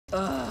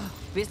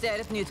Hvis det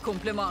er et nytt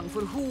kompliment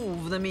for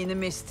hovene mine,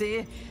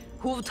 Misty.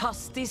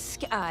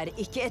 Hovtastisk er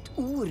ikke et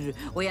ord,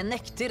 og jeg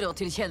nekter å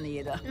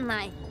tilkjennegi det.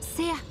 Nei,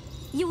 se!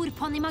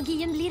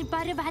 Jordponnimagien blir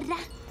bare verre.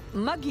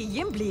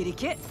 Magien blir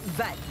ikke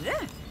verre.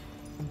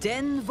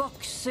 Den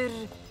vokser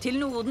til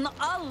noe den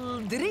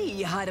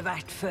aldri har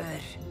vært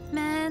før.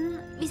 Men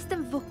hvis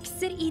den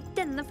vokser i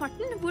denne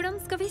farten, hvordan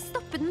skal vi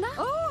stoppe den da?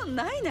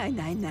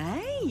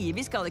 Nei.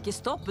 Vi skal ikke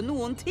stoppe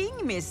noen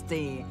ting,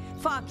 Misty.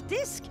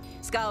 Faktisk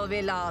skal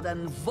vi la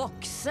den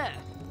vokse.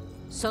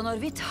 Så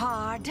når vi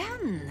tar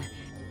den,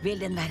 vil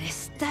den være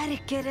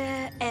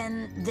sterkere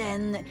enn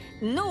den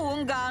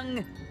noen gang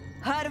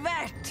har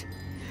vært.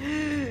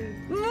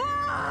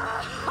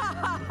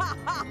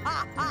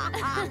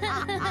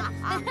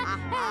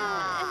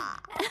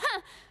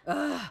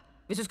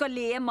 Hvis du skal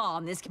le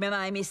manisk med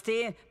meg, Misty,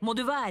 må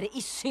du være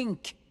i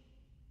synk.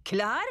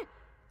 Klar?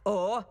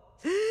 Og...